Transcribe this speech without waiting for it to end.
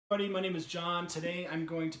Everybody, my name is John. Today I'm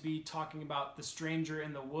going to be talking about The Stranger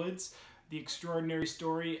in the Woods, the extraordinary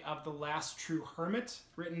story of the last true hermit,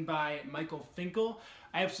 written by Michael Finkel.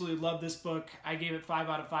 I absolutely love this book. I gave it 5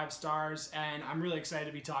 out of 5 stars, and I'm really excited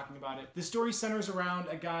to be talking about it. The story centers around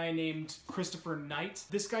a guy named Christopher Knight.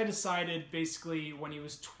 This guy decided basically when he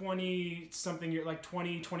was 20-something, like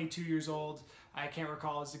 20, 22 years old, I can't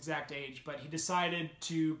recall his exact age, but he decided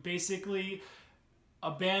to basically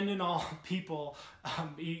abandon all people.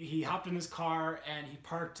 He hopped in his car and he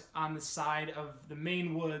parked on the side of the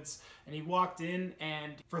Maine woods, and he walked in,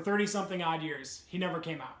 and for 30-something odd years, he never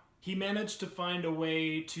came out. He managed to find a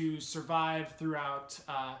way to survive throughout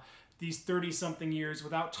these 30-something years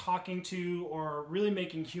without talking to or really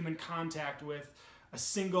making human contact with a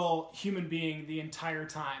single human being the entire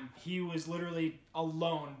time. He was literally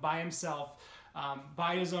alone, by himself,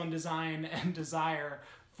 by his own design and desire,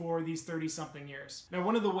 for these 30-something years. Now,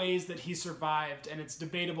 one of the ways that he survived, and it's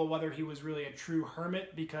debatable whether he was really a true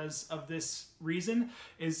hermit because of this reason,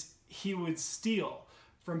 is he would steal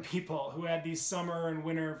from people who had these summer and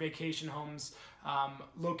winter vacation homes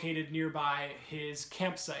located nearby his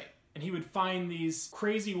campsite. And he would find these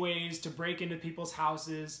crazy ways to break into people's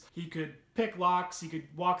houses. He could pick locks, he could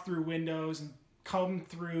walk through windows and come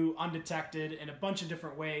through undetected in a bunch of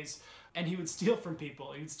different ways. And he would steal from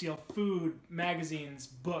people. He would steal food, magazines,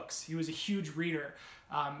 books. He was a huge reader,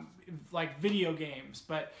 like video games,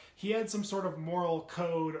 but he had some sort of moral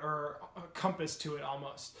code or a compass to it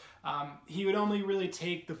almost. He would only really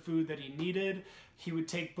take the food that he needed. He would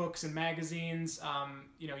take books and magazines,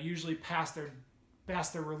 usually past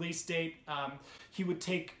their release date. He would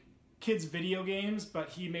take kids' video games, but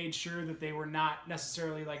he made sure that they were not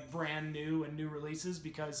necessarily like brand new and new releases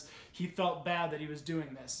because he felt bad that he was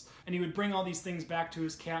doing this. And he would bring all these things back to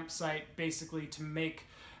his campsite basically to make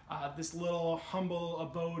this little humble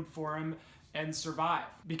abode for him and survive.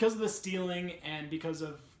 Because of the stealing and because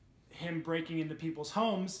of him breaking into people's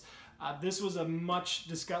homes, this was a much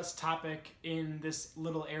discussed topic in this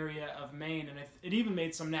little area of Maine, and it even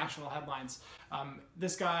made some national headlines.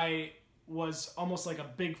 This guy was almost like a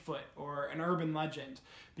Bigfoot or an urban legend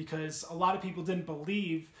because a lot of people didn't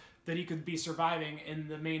believe that he could be surviving in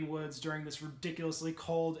the Maine woods during this ridiculously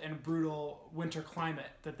cold and brutal winter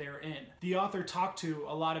climate that they're in. The author talked to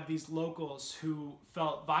a lot of these locals who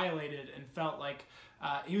felt violated and felt like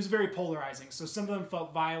he was very polarizing. So some of them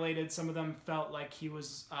felt violated, some of them felt like he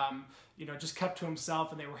was just kept to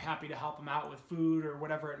himself and they were happy to help him out with food or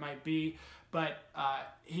whatever it might be. But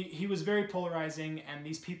he was very polarizing, and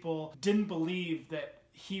these people didn't believe that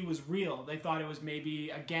he was real. They thought it was maybe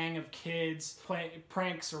a gang of kids playing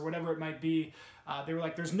pranks or whatever it might be. They were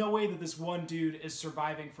like, there's no way that this one dude is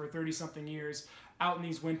surviving for 30-something years out in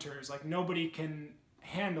these winters. Like, nobody can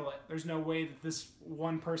handle it. There's no way that this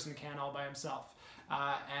one person can all by himself.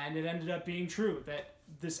 And it ended up being true that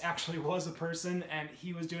this actually was a person, and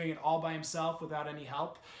he was doing it all by himself without any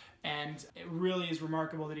help. And it really is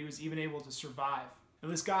remarkable that he was even able to survive. Now,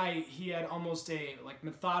 this guy, he had almost a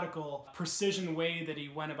methodical, precision way that he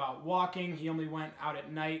went about walking. He only went out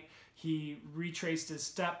at night. He retraced his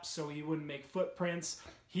steps so he wouldn't make footprints.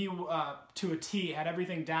 He, to a T, had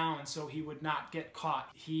everything down so he would not get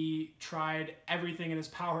caught. He tried everything in his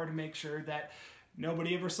power to make sure that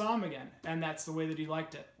nobody ever saw him again, and that's the way that he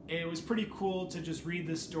liked it. It was pretty cool to just read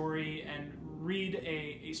this story and read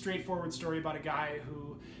a straightforward story about a guy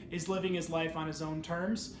who is living his life on his own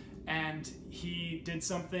terms, and he did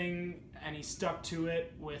something and he stuck to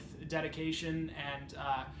it with dedication and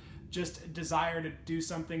just desire to do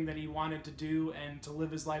something that he wanted to do and to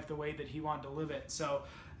live his life the way that he wanted to live it. So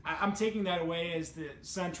I'm taking that away as the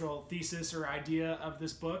central thesis or idea of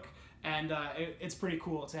this book, and it's pretty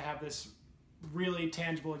cool to have this really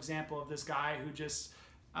tangible example of this guy who just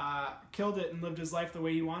killed it and lived his life the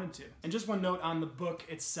way he wanted to. And just one note on the book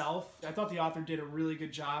itself, I thought the author did a really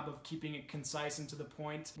good job of keeping it concise and to the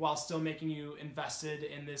point while still making you invested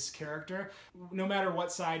in this character. No matter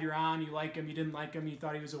what side you're on, you like him, you didn't like him, you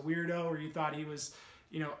thought he was a weirdo, or you thought he was,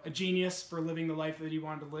 a genius for living the life that he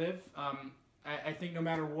wanted to live. I think no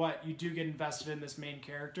matter what, you do get invested in this main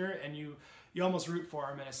character, and you almost root for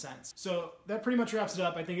him in a sense. So that pretty much wraps it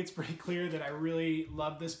up. I think it's pretty clear that I really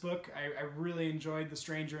love this book. I really enjoyed The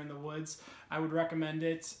Stranger in the Woods. I would recommend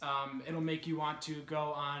it. It'll make you want to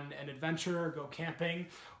go on an adventure, or go camping,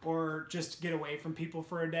 or just get away from people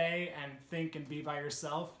for a day and think and be by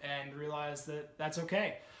yourself and realize that that's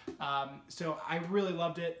okay. So I really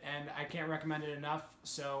loved it, and I can't recommend it enough.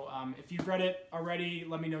 So if you've read it already,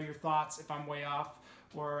 let me know your thoughts if I'm way off,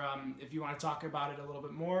 or if you want to talk about it a little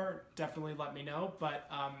bit more, definitely let me know. But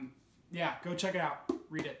yeah, go check it out.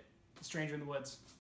 Read it. The Stranger in the Woods.